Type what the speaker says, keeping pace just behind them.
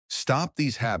Stop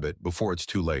these habits before it's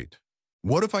too late.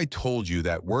 What if I told you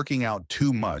that working out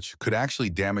too much could actually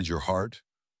damage your heart,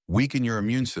 weaken your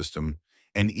immune system,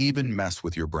 and even mess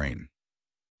with your brain?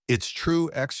 It's true,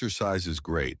 exercise is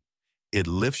great. It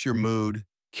lifts your mood,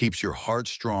 keeps your heart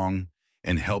strong,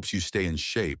 and helps you stay in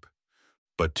shape.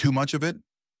 But too much of it?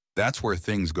 That's where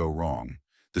things go wrong.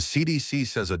 The CDC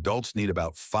says adults need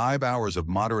about 5 hours of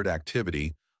moderate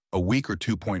activity a week or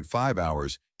 2.5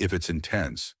 hours if it's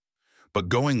intense. But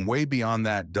going way beyond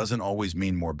that doesn't always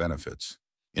mean more benefits.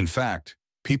 In fact,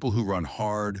 people who run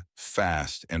hard,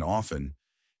 fast, and often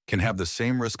can have the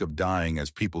same risk of dying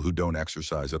as people who don't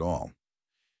exercise at all.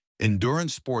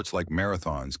 Endurance sports like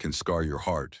marathons can scar your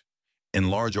heart,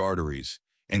 enlarge arteries,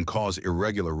 and cause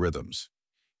irregular rhythms.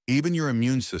 Even your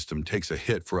immune system takes a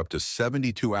hit for up to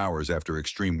 72 hours after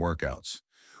extreme workouts.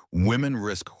 Women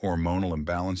risk hormonal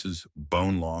imbalances,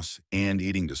 bone loss, and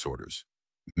eating disorders.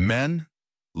 Men,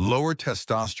 lower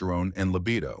testosterone and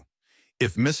libido.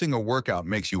 If missing a workout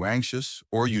makes you anxious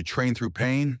or you train through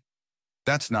pain,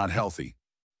 that's not healthy.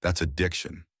 That's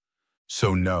addiction.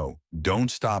 So no,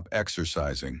 don't stop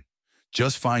exercising.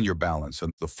 Just find your balance,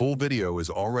 and the full video is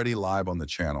already live on the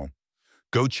channel.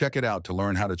 Go check it out to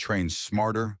learn how to train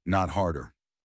smarter, not harder.